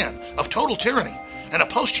global plan of total tyranny and a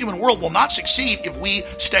post-human world will not succeed if we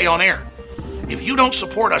stay on air. If you don't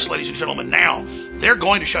support us, ladies and gentlemen, now, they're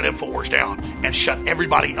going to shut InfoWars down and shut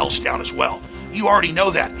everybody else down as well. You already know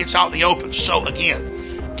that. It's out in the open. So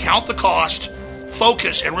again, count the cost,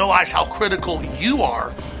 focus, and realize how critical you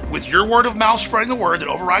are with your word of mouth spreading the word that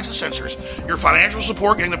overrides the censors, your financial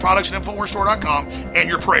support, getting the products at InfoWarsStore.com, and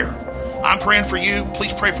your prayer. I'm praying for you.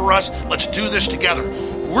 Please pray for us. Let's do this together.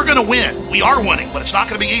 We're going to win. We are winning, but it's not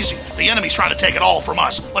going to be easy. The enemy's trying to take it all from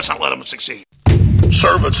us. Let's not let them succeed.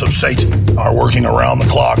 Servants of Satan are working around the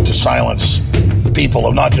clock to silence the people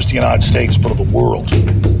of not just the United States, but of the world.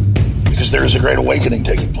 Because there is a great awakening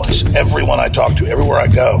taking place. Everyone I talk to, everywhere I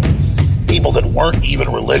go, people that weren't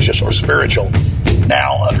even religious or spiritual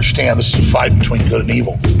now understand this is a fight between good and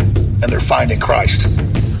evil. And they're finding Christ.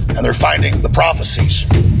 And they're finding the prophecies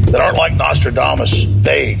that aren't like Nostradamus,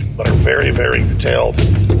 vague, but are very, very detailed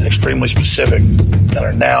and extremely specific, and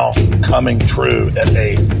are now coming true at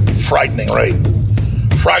a frightening rate.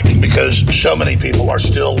 Frightening because so many people are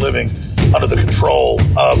still living under the control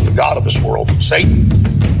of the God of this world, Satan.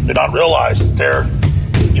 Do not realize that their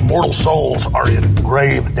immortal souls are in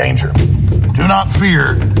grave danger. Do not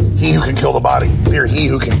fear he who can kill the body. Fear he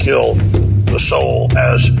who can kill the soul,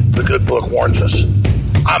 as the good book warns us.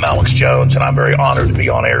 I'm Alex Jones, and I'm very honored to be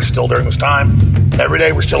on air still during this time. And every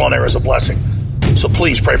day we're still on air is a blessing. So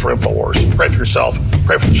please pray for InfoWars. Pray for yourself,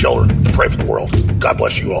 pray for the children, and pray for the world. God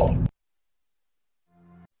bless you all.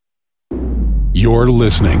 You're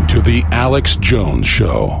listening to The Alex Jones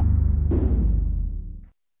Show.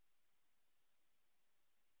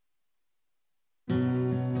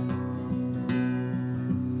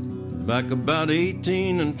 Back about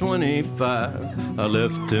 18 and 25, I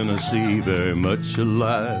left Tennessee very much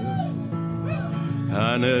alive.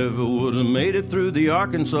 I never would have made it through the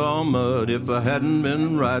Arkansas mud if I hadn't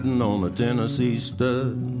been riding on a Tennessee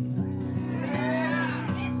stud.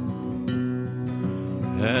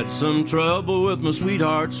 Had some trouble with my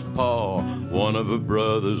sweetheart's paw. One of her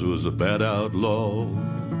brothers was a bad outlaw.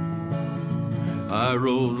 I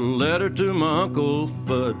wrote a letter to my Uncle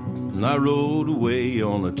Fudd, and I rode away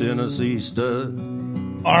on a Tennessee stud.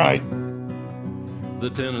 All right.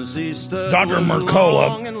 The Tennessee stud. Dr.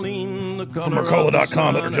 Mercola from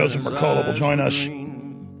Mercola.com. Dr. Joseph Mercola will join us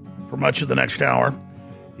for much of the next hour.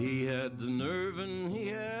 He had the nerve and he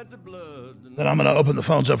had the blood. Then I'm going to open the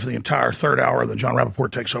phones up for the entire third hour. Then John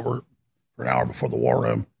Rappaport takes over for an hour before the War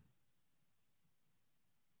Room.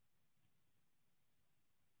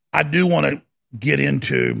 I do want to get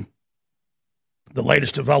into the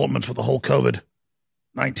latest developments with the whole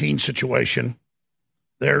COVID-19 situation.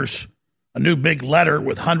 There's a new big letter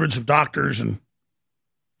with hundreds of doctors and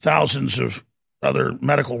thousands of other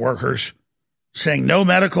medical workers saying no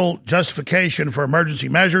medical justification for emergency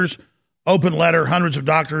measures. Open letter, hundreds of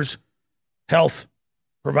doctors, health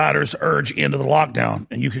providers urge into the lockdown.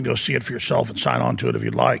 And you can go see it for yourself and sign on to it if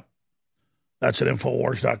you'd like. That's at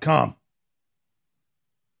Infowars.com.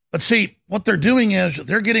 But see, what they're doing is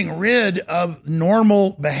they're getting rid of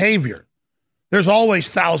normal behavior. There's always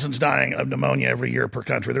thousands dying of pneumonia every year per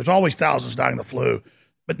country. There's always thousands dying of the flu.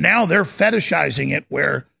 But now they're fetishizing it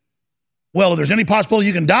where, well, if there's any possibility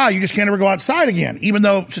you can die, you just can't ever go outside again, even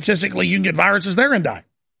though statistically you can get viruses there and die.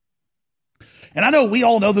 And I know we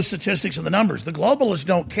all know the statistics and the numbers. The globalists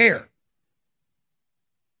don't care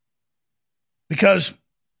because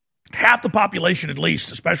half the population, at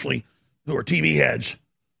least, especially who are TV heads,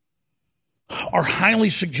 are highly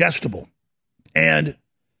suggestible. And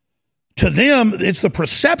to them, it's the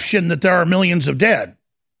perception that there are millions of dead.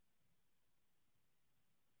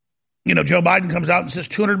 You know, Joe Biden comes out and says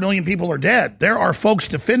 200 million people are dead. There are folks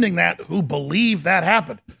defending that who believe that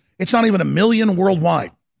happened. It's not even 1 million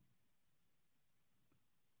worldwide.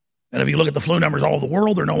 And if you look at the flu numbers all over the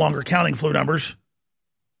world, they're no longer counting flu numbers.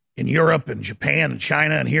 In Europe and Japan and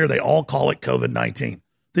China and here, they all call it COVID-19.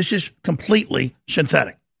 This is completely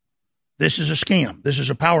synthetic. This is a scam. This is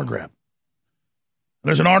a power grab.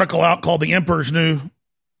 There's an article out called The Emperor's New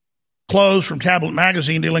Clothes from Tablet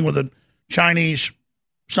Magazine dealing with a Chinese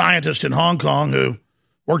scientist in Hong Kong who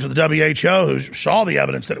worked at the WHO who saw the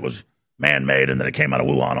evidence that it was man-made and that it came out of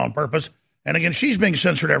Wuhan on purpose. And again, she's being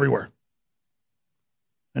censored everywhere.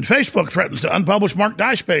 And Facebook threatens to unpublish Mark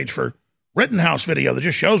Dice page for Rittenhouse video that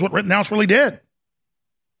just shows what Rittenhouse really did.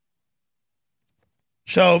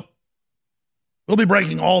 So we'll be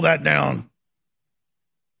breaking all that down.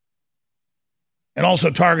 And also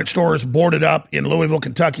Target stores boarded up in Louisville,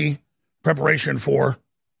 Kentucky, preparation for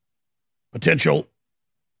potential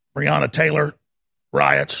Breonna Taylor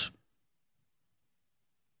riots.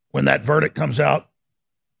 When that verdict comes out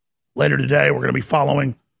later today, we're going to be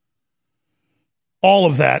following all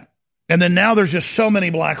of that. And then now there's just so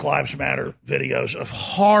many Black Lives Matter videos of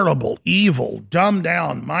horrible, evil, dumbed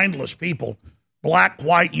down, mindless people, black,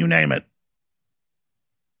 white, you name it,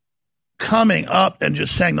 coming up and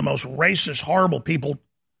just saying the most racist, horrible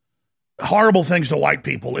things to white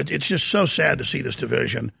people. It's just so sad to see this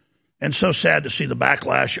division and so sad to see the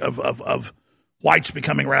backlash of whites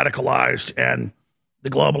becoming radicalized and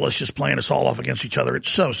the globalists just playing us all off against each other.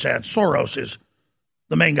 It's so sad. Soros is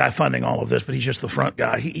the main guy funding all of this, but he's just the front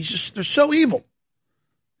guy. They're so evil.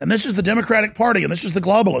 And this is the Democratic Party, and this is the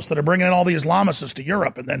globalists that are bringing in all the Islamists to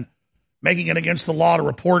Europe and then making it against the law to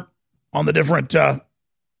report on the different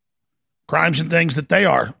crimes and things that they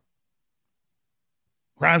are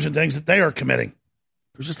committing.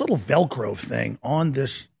 There's this little Velcro thing on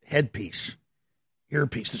this earpiece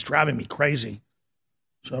that's driving me crazy.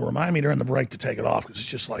 So remind me during the break to take it off because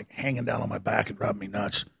it's just like hanging down on my back and driving me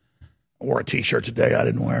nuts. I wore a T-shirt today. I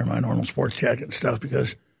didn't wear my normal sports jacket and stuff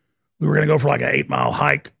because we were going to go for like an 8-mile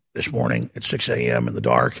hike this morning at 6 a.m. in the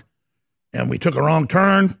dark. And we took a wrong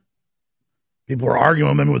turn. People were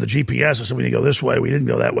arguing with me with the GPS. I said, we need to go this way. We didn't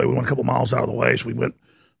go that way. We went a couple miles out of the way. So we went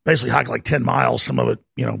basically hiked like 10 miles, some of it,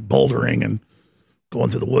 bouldering and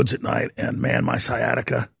going through the woods at night. And man, my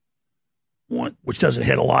sciatica, which doesn't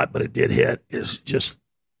hit a lot, but it did hit, is just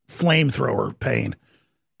flamethrower pain.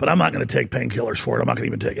 But I'm not going to take painkillers for it. I'm not going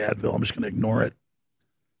to even take Advil. I'm just going to ignore it.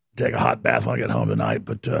 Take a hot bath when I get home tonight.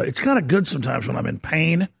 But it's kind of good sometimes when I'm in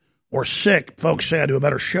pain or sick. Folks say I do a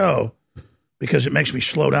better show because it makes me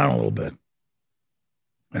slow down a little bit.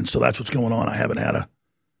 And so that's what's going on. I haven't had a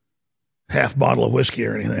half bottle of whiskey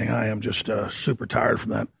or anything. I am just super tired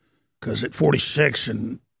from that because at 46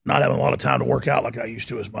 and not having a lot of time to work out like I used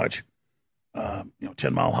to as much,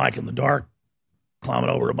 10-mile hike in the dark, climbing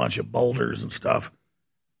over a bunch of boulders and stuff.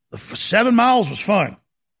 The 7 miles was fun.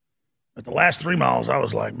 But the last 3 miles, I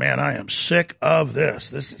was like, man, I am sick of this.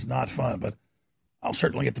 This is not fun, but I'll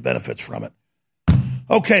certainly get the benefits from it.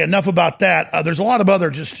 Okay, enough about that. There's a lot of other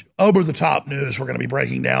just over-the-top news we're going to be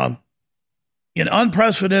breaking down. In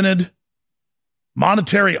unprecedented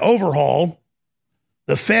monetary overhaul,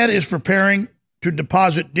 the Fed is preparing to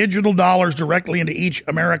deposit digital dollars directly into each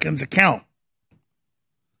American's account.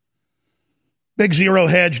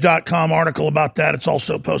 BigZeroHedge.com article about that. It's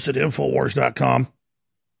also posted at Infowars.com.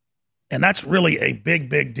 And that's really a big,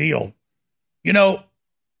 big deal. You know,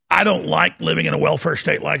 I don't like living in a welfare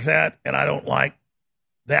state like that, and I don't like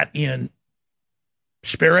that in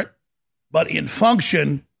spirit. But in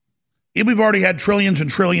function, we've already had trillions and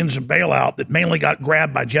trillions of bailout that mainly got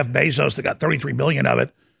grabbed by Jeff Bezos that got $33 billion of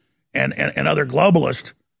it and other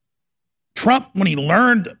globalists. Trump, when he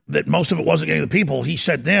learned that most of it wasn't getting to the people, he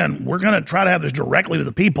said then, we're going to try to have this directly to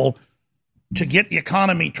the people to get the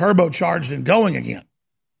economy turbocharged and going again.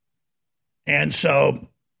 And so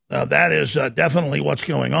that is definitely what's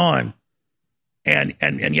going on. And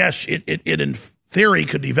yes, it in theory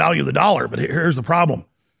could devalue the dollar, but here's the problem.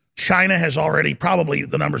 China has already probably,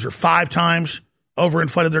 the numbers are 5 times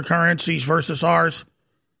overinflated their currencies versus ours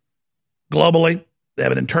globally. They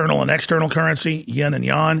have an internal and external currency, yin and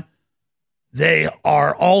yang. They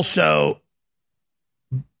are also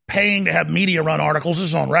paying to have media run articles, this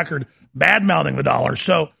is on record, bad-mouthing the dollar.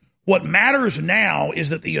 So what matters now is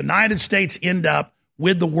that the United States end up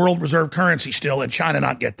with the world reserve currency still and China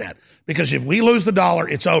not get that. Because if we lose the dollar,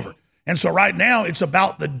 it's over. And so right now it's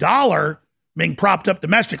about the dollar being propped up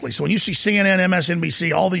domestically. So when you see CNN,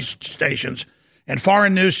 MSNBC, all these stations and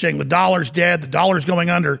foreign news saying the dollar's dead, the dollar's going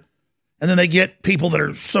under, and then they get people that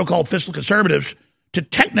are so-called fiscal conservatives to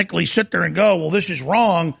technically sit there and go, well, this is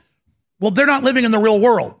wrong. Well, they're not living in the real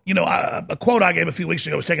world. You know, a quote I gave a few weeks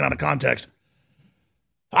ago was taken out of context.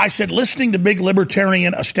 I said, listening to big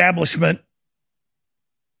libertarian establishment,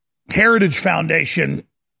 Heritage Foundation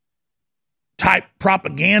type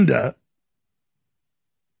propaganda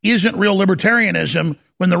isn't real libertarianism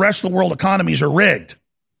when the rest of the world economies are rigged.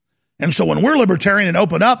 And so when we're libertarian and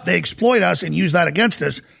open up, they exploit us and use that against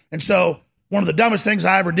us. And so one of the dumbest things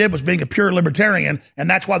I ever did was being a pure libertarian, and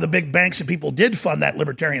that's why the big banks and people did fund that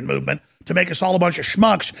libertarian movement, to make us all a bunch of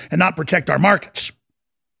schmucks and not protect our markets.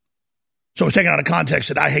 So it's taken out of context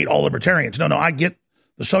that I hate all libertarians. No, I get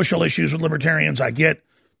the social issues with libertarians. I get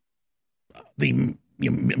the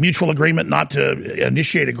mutual agreement not to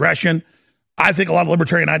initiate aggression. I think a lot of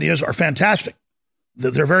libertarian ideas are fantastic.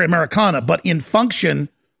 They're very Americana, but in function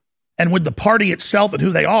and with the party itself and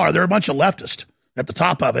who they are, they're a bunch of leftists at the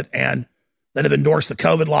top of it and that have endorsed the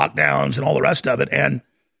COVID lockdowns and all the rest of it. And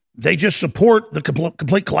they just support the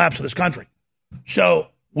complete collapse of this country. So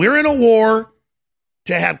we're in a war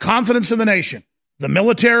to have confidence in the nation, the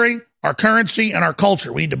military, our currency, and our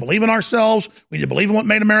culture. We need to believe in ourselves. We need to believe in what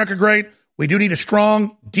made America great. We do need a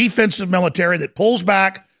strong defensive military that pulls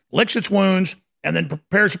back, licks its wounds, and then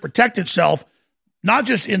prepares to protect itself, not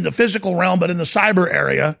just in the physical realm, but in the cyber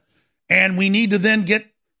area. And we need to then get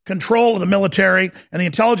control of the military and the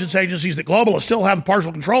intelligence agencies that globalists still have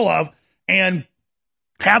partial control of and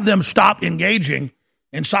have them stop engaging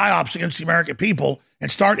in psyops against the American people and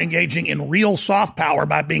start engaging in real soft power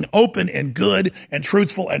by being open and good and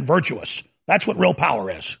truthful and virtuous. That's what real power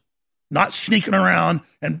is, not sneaking around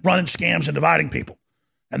and running scams and dividing people.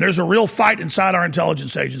 And there's a real fight inside our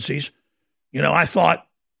intelligence agencies. You know, I thought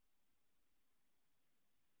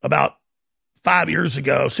about 6 years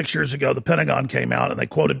ago, the Pentagon came out and they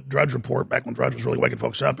quoted Drudge Report back when Drudge was really waking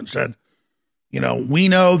folks up and said, you know, we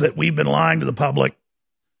know that we've been lying to the public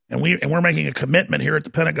and we're making a commitment here at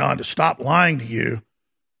the Pentagon to stop lying to you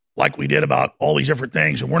like we did about all these different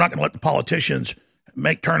things. And we're not going to let the politicians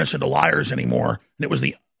turn us into liars anymore. And it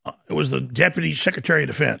was the Deputy Secretary of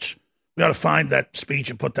Defense. We got to find that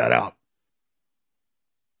speech and put that out.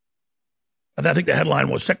 And I think the headline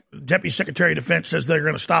was Deputy Secretary of Defense says they're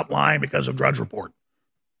going to stop lying because of Drudge Report.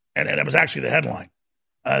 And it was actually the headline.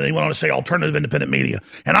 They went on to say alternative independent media.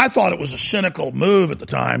 And I thought it was a cynical move at the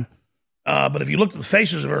time. But if you looked at the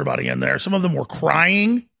faces of everybody in there, some of them were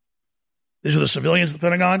crying. These are the civilians at the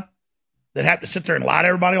Pentagon that have to sit there and lie to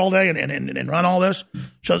everybody all day and run all this.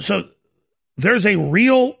 So there's a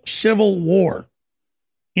real civil war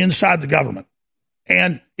inside the government.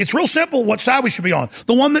 And it's real simple what side we should be on.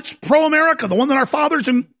 The one that's pro-America, the one that our fathers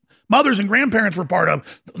and mothers and grandparents were part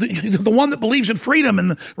of, the one that believes in freedom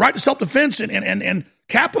and the right to self-defense and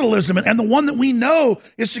capitalism, and the one that we know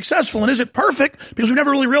is successful and isn't perfect because we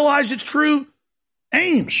never really realized its true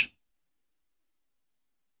aims.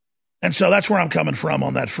 And so that's where I'm coming from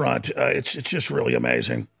on that front. It's just really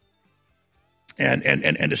amazing. And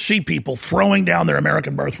to see people throwing down their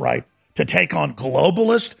American birthright to take on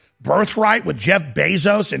globalist birthright with Jeff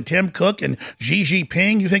Bezos and Tim Cook and Xi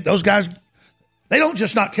Jinping. You think those guys They don't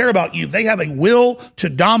just not care about you. They have a will to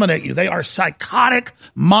dominate you. They are psychotic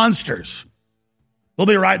monsters. We'll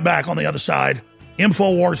be right back on the other side.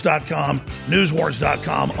 Infowars.com,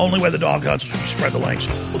 newswars.com. Only way the dog hunts is when you spread the links.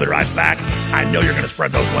 We'll be right back. I know you're going to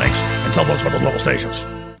spread those links and tell folks about those local stations.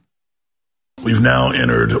 We've now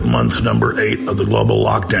entered month number 8 of the global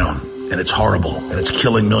lockdown, and it's horrible, and it's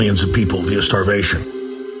killing millions of people via starvation.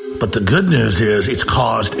 But the good news is it's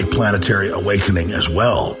caused a planetary awakening as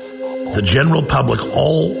well. The general public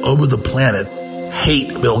all over the planet hate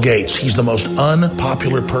Bill Gates. He's the most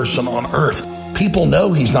unpopular person on earth. People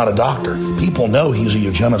know he's not a doctor. People know he's a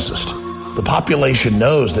eugenicist. The population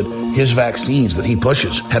knows that his vaccines that he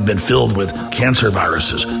pushes have been filled with cancer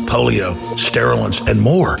viruses, polio, sterilants, and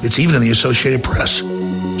more. It's even in the Associated Press.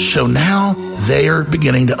 So now they are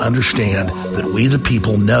beginning to understand that we the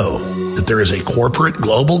people know that there is a corporate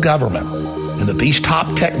global government and that these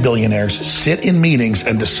top tech billionaires sit in meetings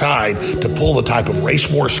and decide to pull the type of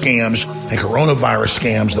race war scams and coronavirus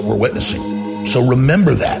scams that we're witnessing. So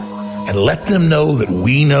remember that and let them know that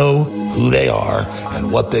we know who they are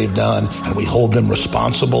and what they've done, and we hold them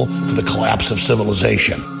responsible for the collapse of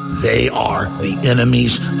civilization. They are the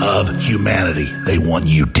enemies of humanity. They want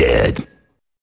you dead.